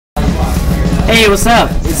Hey, what's up?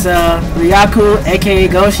 It's Ryaku, aka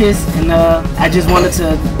Goshes, and I just wanted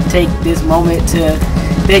to take this moment to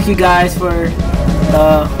thank you guys for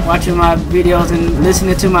watching my videos and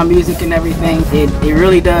listening to my music and everything. It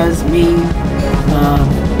really does mean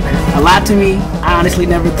a lot to me. I honestly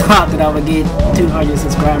never thought that I would get 200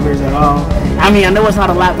 subscribers at all. I mean, I know it's not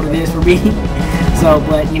a lot, but it is for me. So,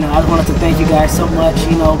 but you know, I just wanted to thank you guys so much.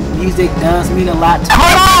 You know, music does mean a lot to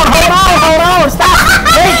Hold on, stop!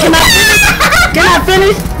 Hey, can I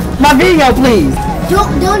finish my video, please?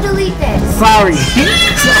 Don't delete this. Sorry.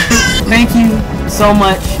 Thank you so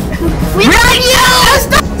much.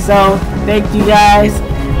 So, thank you guys.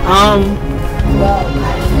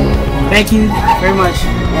 Thank you very much.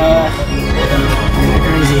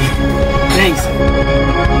 Crazy.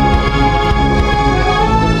 Thanks.